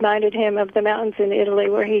 which reminded him of the mountains in Italy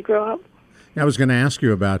where he grew up. I was going to ask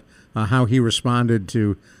you about how he responded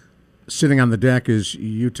to sitting on the deck as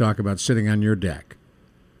you talk about sitting on your deck.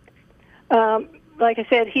 Like I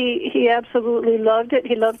said, he absolutely loved it.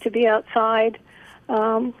 He loved to be outside.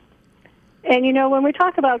 And, when we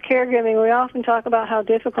talk about caregiving, we often talk about how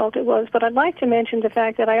difficult it was, but I'd like to mention the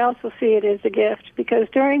fact that I also see it as a gift, because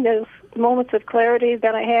during those moments of clarity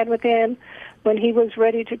that I had with him, when he was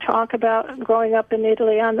ready to talk about growing up in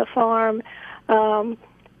Italy on the farm,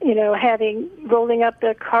 rolling up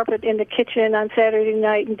the carpet in the kitchen on Saturday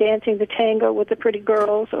night and dancing the tango with the pretty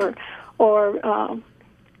girls, or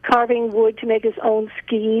carving wood to make his own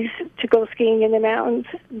skis to go skiing in the mountains.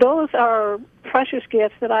 Those are precious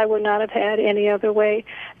gifts that I would not have had any other way.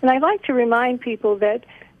 And I like to remind people that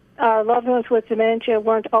our loved ones with dementia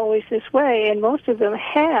weren't always this way, and most of them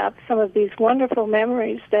have some of these wonderful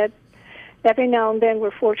memories that every now and then we're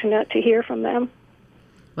fortunate to hear from them.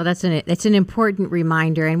 Well, that's an important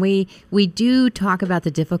reminder, and we do talk about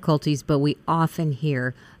the difficulties, but we often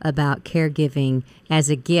hear about caregiving as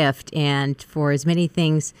a gift. And for as many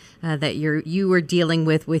things that you were dealing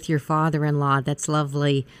with your father-in-law, that's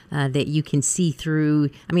lovely that you can see through.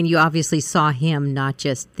 I mean, you obviously saw him, not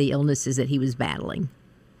just the illnesses that he was battling.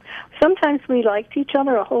 Sometimes we liked each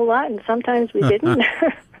other a whole lot, and sometimes we didn't.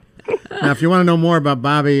 Now, if you want to know more about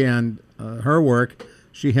Bobby and her work,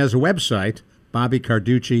 she has a website,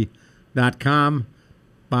 BobbyCarducci.com,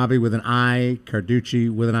 Bobby with an I, Carducci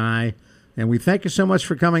with an I. And we thank you so much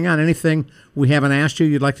for coming on. Anything we haven't asked you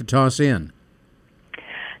you'd like to toss in?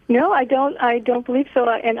 No, I don't believe so.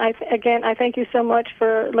 And I thank you so much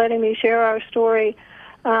for letting me share our story.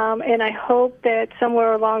 And I hope that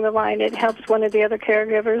somewhere along the line it helps one of the other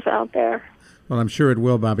caregivers out there. Well, I'm sure it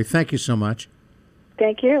will, Bobby. Thank you so much.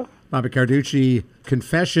 Thank you. Bobby Carducci,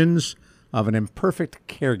 Confessions of an Imperfect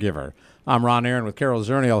Caregiver. I'm Ron Aaron with Carol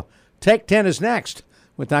Zernial. Take 10 is next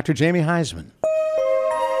with Dr. Jamie Heisman.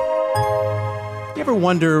 You ever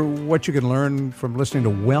wonder what you can learn from listening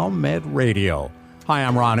to WellMed Radio? Hi,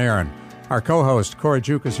 I'm Ron Aaron. Our co-host, Cora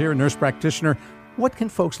Juke, is here, nurse practitioner, What can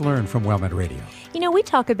folks learn from WellMed Radio? You know, we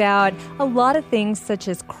talk about a lot of things such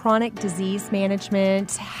as chronic disease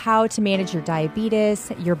management, how to manage your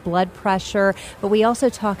diabetes, your blood pressure, but we also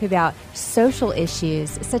talk about social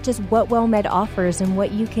issues such as what WellMed offers and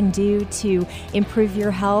what you can do to improve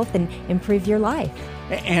your health and improve your life.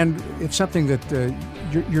 And it's something that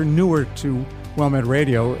you're newer to WellMed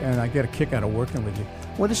Radio, and I get a kick out of working with you.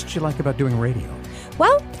 What is it you like about doing radio?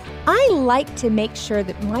 Well, I like to make sure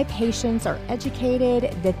that my patients are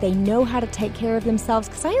educated, that they know how to take care of themselves,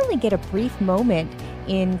 because I only get a brief moment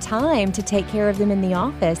in time to take care of them in the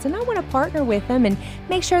office, and I want to partner with them and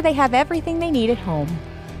make sure they have everything they need at home.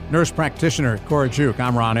 Nurse practitioner Cora Juke,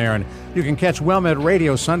 I'm Ron Aaron. You can catch WellMed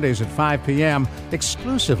Radio Sundays at 5 p.m.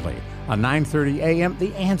 exclusively on 9:30 a.m.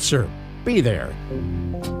 The Answer. Be there.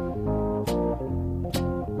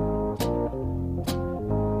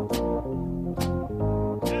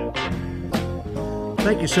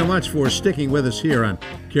 Thank you so much for sticking with us here on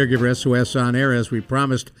Caregiver SOS On Air. As we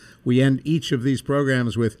promised, we end each of these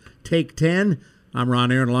programs with Take 10. I'm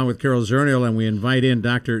Ron Aaron along with Carol Zernial, and we invite in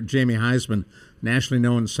Dr. Jamie Heisman, nationally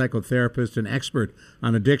known psychotherapist and expert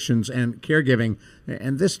on addictions and caregiving.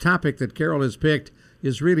 And this topic that Carol has picked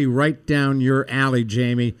is really right down your alley,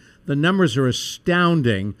 Jamie. The numbers are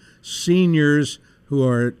astounding. Seniors who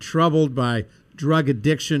are troubled by drug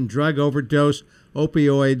addiction, drug overdose,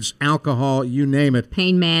 opioids, alcohol, you name it.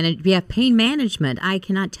 Pain management. I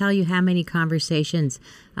cannot tell you how many conversations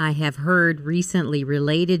I have heard recently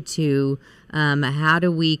related to how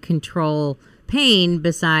do we control pain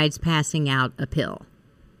besides passing out a pill.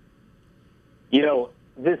 You know,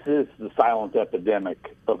 this is the silent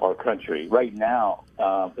epidemic of our country. Right now,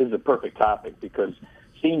 this is a perfect topic because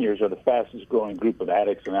seniors are the fastest growing group of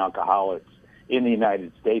addicts and alcoholics in the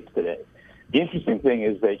United States today. The interesting thing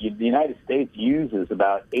is that the United States uses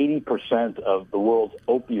about 80% of the world's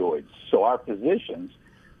opioids. So our physicians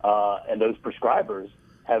and those prescribers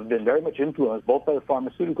have been very much influenced both by the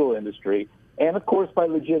pharmaceutical industry and, of course, by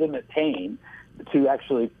legitimate pain to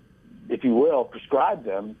actually, if you will, prescribe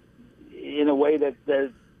them in a way that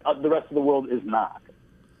the rest of the world is not.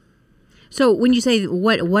 So when you say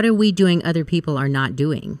what are we doing other people are not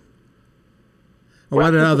doing? Well,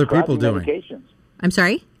 what are other people doing? Medications. I'm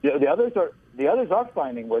sorry? The others are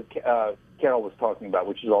finding what Carol was talking about,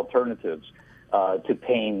 which is alternatives to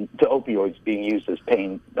pain, to opioids being used as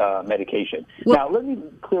pain medication. Well, now, let me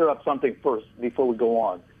clear up something first before we go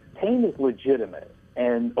on. Pain is legitimate,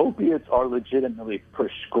 and opiates are legitimately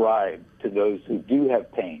prescribed to those who do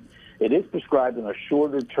have pain. It is prescribed on a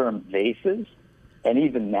shorter-term basis, and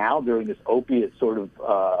even now, during this opiate sort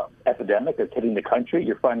of epidemic that's hitting the country,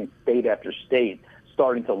 you're finding state after state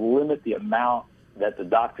starting to limit the amount that the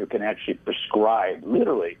doctor can actually prescribe,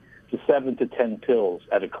 literally, to 7 to 10 pills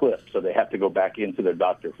at a clip. So they have to go back into their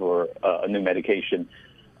doctor for a new medication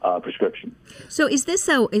prescription. So is this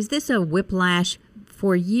a whiplash?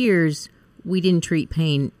 For years, we didn't treat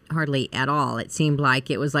pain hardly at all. It seemed like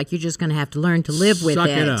it was like you're just going to have to learn to live with Suck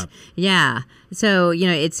it up. Yeah. So, you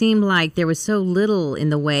know, it seemed like there was so little in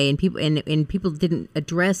the way, and people didn't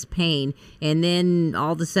address pain. And then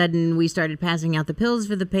all of a sudden, we started passing out the pills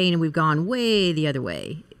for the pain, and we've gone way the other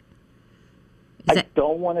way. I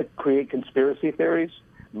don't want to create conspiracy theories,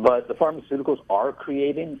 but the pharmaceuticals are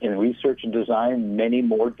creating, in research and design, many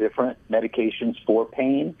more different medications for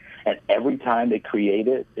pain. And every time they create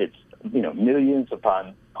it, it's millions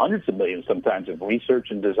upon hundreds of millions sometimes of research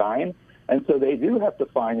and design. And so they do have to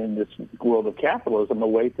find in this world of capitalism a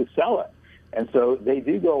way to sell it. And so they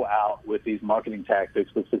do go out with these marketing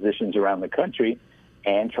tactics with physicians around the country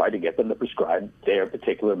and try to get them to prescribe their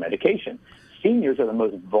particular medication. Seniors are the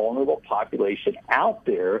most vulnerable population out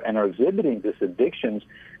there and are exhibiting these addictions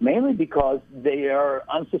mainly because they are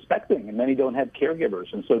unsuspecting and many don't have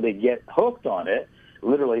caregivers. And so they get hooked on it.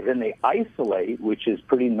 Literally, then they isolate, which is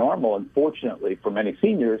pretty normal, unfortunately, for many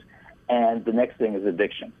seniors, and the next thing is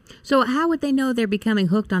addiction. So how would they know they're becoming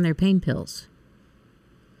hooked on their pain pills?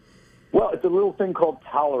 Well, it's a little thing called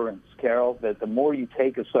tolerance, Carol, that the more you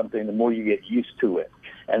take of something, the more you get used to it.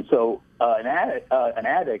 And so an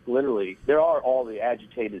addict, literally, there are all the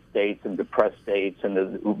agitated states and depressed states and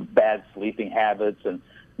the bad sleeping habits and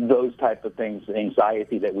those type of things,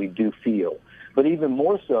 anxiety that we do feel. But even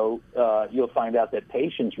more so, you'll find out that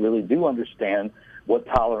patients really do understand what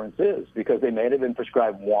tolerance is because they may have been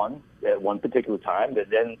prescribed one at one particular time that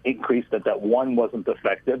then increased that one wasn't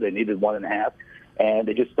effective. They needed 1.5, and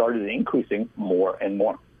they just started increasing more and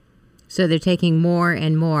more. So they're taking more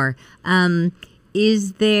and more. Do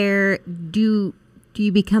do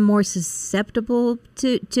you become more susceptible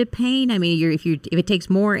to pain? I mean, if it takes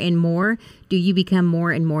more and more, do you become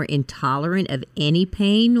more and more intolerant of any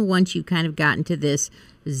pain once you've kind of gotten to this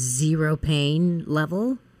zero pain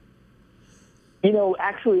level?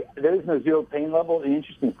 Actually, there is no zero pain level. The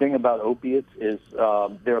interesting thing about opiates is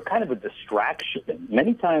they're kind of a distraction.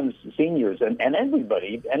 Many times seniors and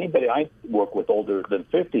anybody I work with older than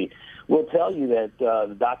 50 will tell you that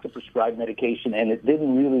the doctor prescribed medication and it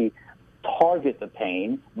didn't really target the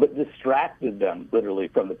pain, but distracted them literally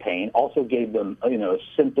from the pain. Also gave them,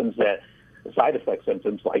 symptoms side effect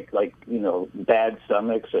symptoms like bad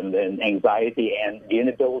stomachs and anxiety and the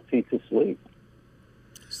inability to sleep.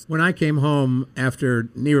 When I came home after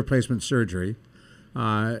knee replacement surgery,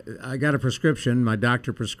 I got a prescription my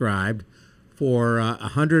doctor prescribed for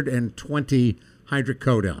 120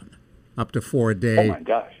 hydrocodone, up to 4 a day. Oh my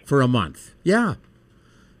gosh. For a month. Yeah.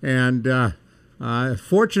 And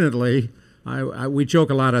fortunately, we joke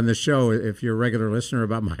a lot on the show, if you're a regular listener,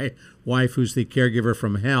 about my wife who's the caregiver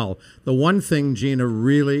from hell. The one thing Gina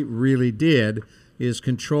really, really did is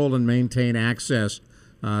control and maintain access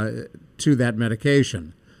to that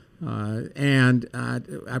medication. And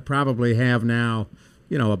I probably have now,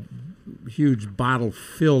 a huge bottle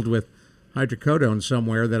filled with hydrocodone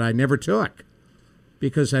somewhere that I never took,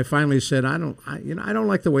 because I finally said, I don't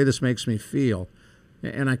like the way this makes me feel,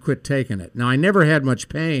 and I quit taking it. Now, I never had much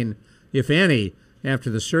pain, if any,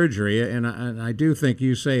 after the surgery, and I do think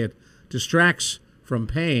you say it distracts from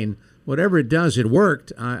pain. Whatever it does, it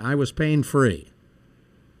worked. I was pain-free.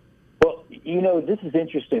 This is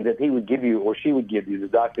interesting that he would give you, or she would give you, the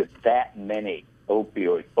doctor, that many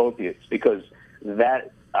opiates, because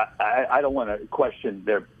that I don't want to question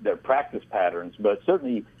their practice patterns, but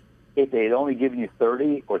certainly if they had only given you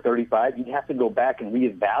 30 or 35, you'd have to go back and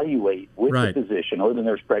reevaluate with Right. the physician or the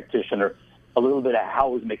nurse practitioner a little bit of how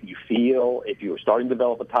it was making you feel, if you were starting to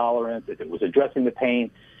develop a tolerance, if it was addressing the pain.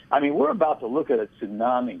 I mean, we're about to look at a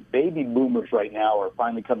tsunami. Baby boomers right now are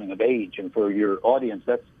finally coming of age, and for your audience,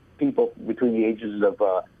 that's people between the ages of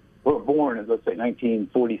were born in, let's say,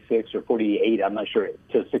 1946 or 48, I'm not sure,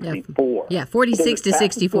 to 64. Yeah, 46 to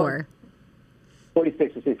 64.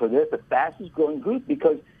 46 to 64. They're the fastest growing group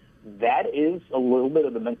because that is a little bit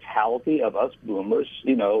of the mentality of us boomers.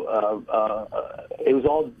 It was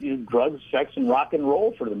all drugs, sex, and rock and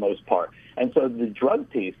roll for the most part. And so the drug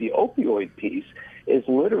piece, the opioid piece, is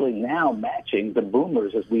literally now matching the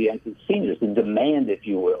boomers as we enter seniors. The demand, if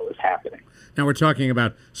you will, is happening. Now we're talking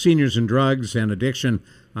about seniors and drugs and addiction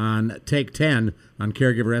on Take 10 on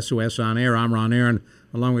Caregiver SOS On Air. I'm Ron Aaron,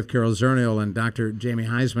 along with Carol Zernial and Dr. Jamie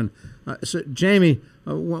Heisman. So, Jamie,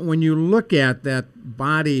 when you look at that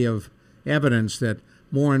body of evidence that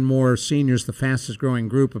more and more seniors, the fastest growing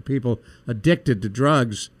group of people addicted to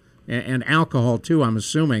drugs and alcohol too, I'm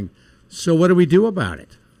assuming, so what do we do about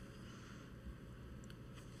it?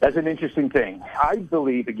 That's an interesting thing. I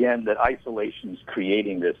believe, again, that isolation is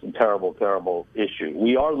creating this terrible, terrible issue.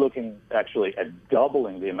 We are looking, actually, at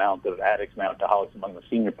doubling the amount of addicts and alcoholics among the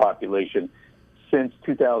senior population since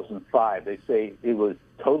 2005. They say it will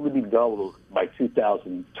totally be doubled by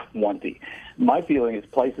 2020. My feeling is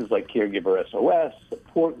places like Caregiver SOS,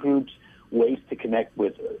 support groups, ways to connect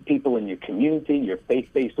with people in your community, your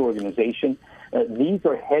faith-based organization. These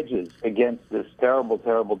are hedges against this terrible,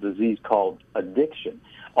 terrible disease called addiction.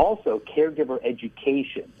 Also, caregiver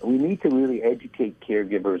education. We need to really educate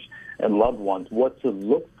caregivers and loved ones what to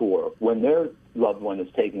look for when their loved one is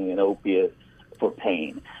taking an opiate for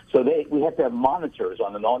pain. So we have to have monitors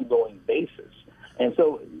on an ongoing basis. And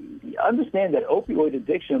so understand that opioid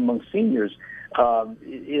addiction among seniors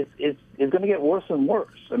is going to get worse and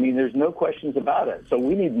worse. I mean, there's no questions about it. So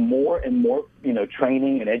we need more and more,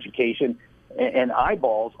 training and education and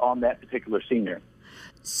eyeballs on that particular senior.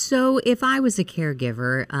 So if I was a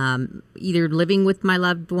caregiver, either living with my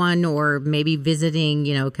loved one or maybe visiting,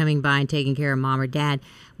 coming by and taking care of mom or dad,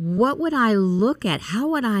 what would I look at? How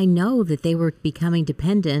would I know that they were becoming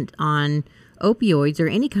dependent on opioids or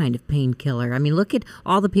any kind of painkiller? I mean, look at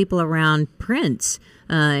all the people around Prince,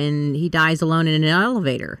 and he dies alone in an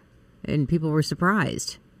elevator, and people were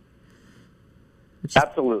surprised.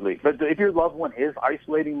 Absolutely. But if your loved one is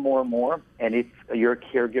isolating more and more, and if you're a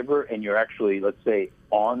caregiver and you're actually, let's say,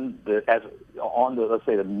 on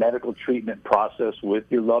the medical treatment process with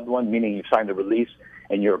your loved one, meaning you've signed a release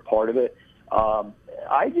and you're a part of it,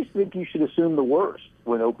 I just think you should assume the worst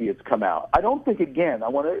when opiates come out. I don't think, again, I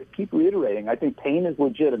want to keep reiterating, I think pain is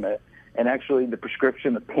legitimate, And actually, the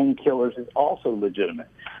prescription of painkillers is also legitimate.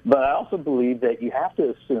 But I also believe that you have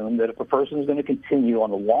to assume that if a person is going to continue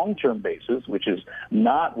on a long-term basis, which is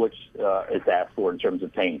not what is asked for in terms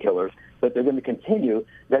of painkillers, but they're going to continue,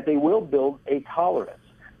 that they will build a tolerance.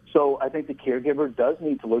 So I think the caregiver does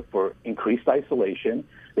need to look for increased isolation.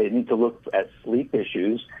 They need to look at sleep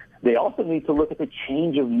issues. They also need to look at the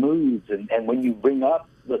change of moods. And when you bring up,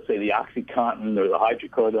 let's say, the OxyContin or the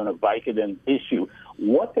hydrocodone or Vicodin issue,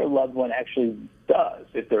 what their loved one actually does,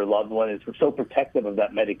 if their loved one is so protective of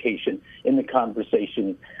that medication in the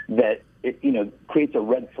conversation that it, creates a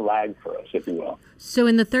red flag for us, if you will. So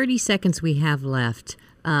in the 30 seconds we have left,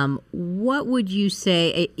 what would you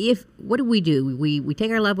say what do? We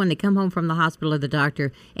take our loved one, they come home from the hospital or the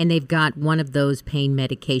doctor, and they've got one of those pain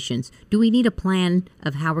medications. Do we need a plan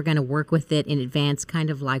of how we're going to work with it in advance,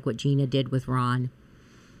 kind of like what Gina did with Ron?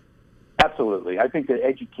 Absolutely. I think that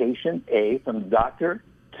education, from the doctor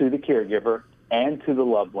to the caregiver and to the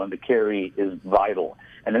loved one, the caree, is vital.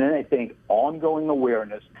 And then I think ongoing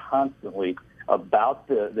awareness constantly about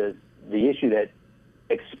the issue that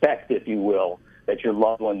expect, if you will, that your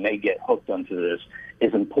loved one may get hooked onto this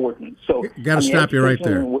is important. So, got to stop you right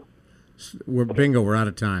there. We're out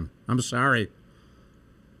of time. I'm sorry.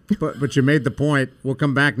 But you made the point. We'll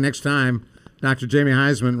come back next time. Dr. Jamie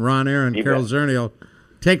Heisman, Ron Aaron, Carol Zernial.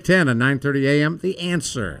 Take 10 at 9:30 a.m. The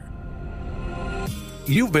Answer.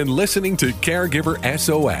 You've been listening to Caregiver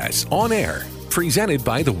SOS on air, presented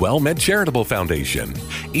by the WellMed Charitable Foundation.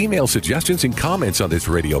 Email suggestions and comments on this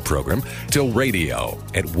radio program to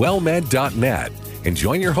radio@wellmed.net. And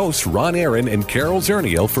join your hosts Ron Aaron and Carol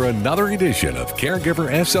Zernial for another edition of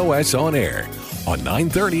Caregiver SOS on air on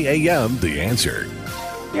 9:30 a.m. The Answer.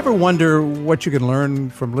 You ever wonder what you can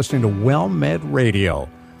learn from listening to WellMed Radio?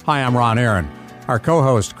 Hi, I'm Ron Aaron. Our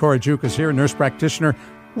co-host, Cora Juke, is here, nurse practitioner.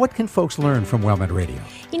 What can folks learn from WellMed Radio?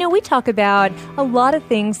 We talk about a lot of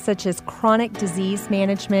things such as chronic disease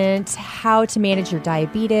management, how to manage your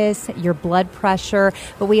diabetes, your blood pressure,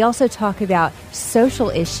 but we also talk about social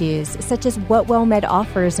issues such as what WellMed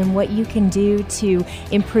offers and what you can do to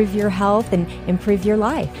improve your health and improve your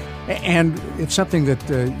life. And it's something that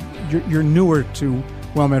you're newer to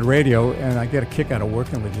WellMed Radio, and I get a kick out of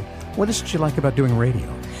working with you. What is it you like about doing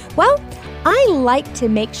radio? Well, I like to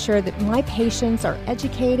make sure that my patients are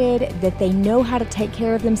educated, that they know how to take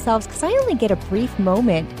care of themselves, because I only get a brief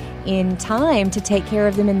moment in time to take care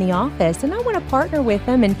of them in the office, and I want to partner with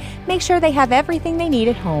them and make sure they have everything they need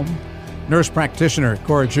at home. Nurse practitioner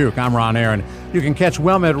Cora Juke, I'm Ron Aaron. You can catch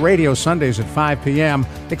WellMed Radio Sundays at 5 p.m.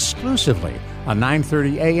 exclusively on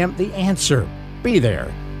 9:30 a.m. The Answer. Be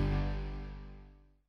there.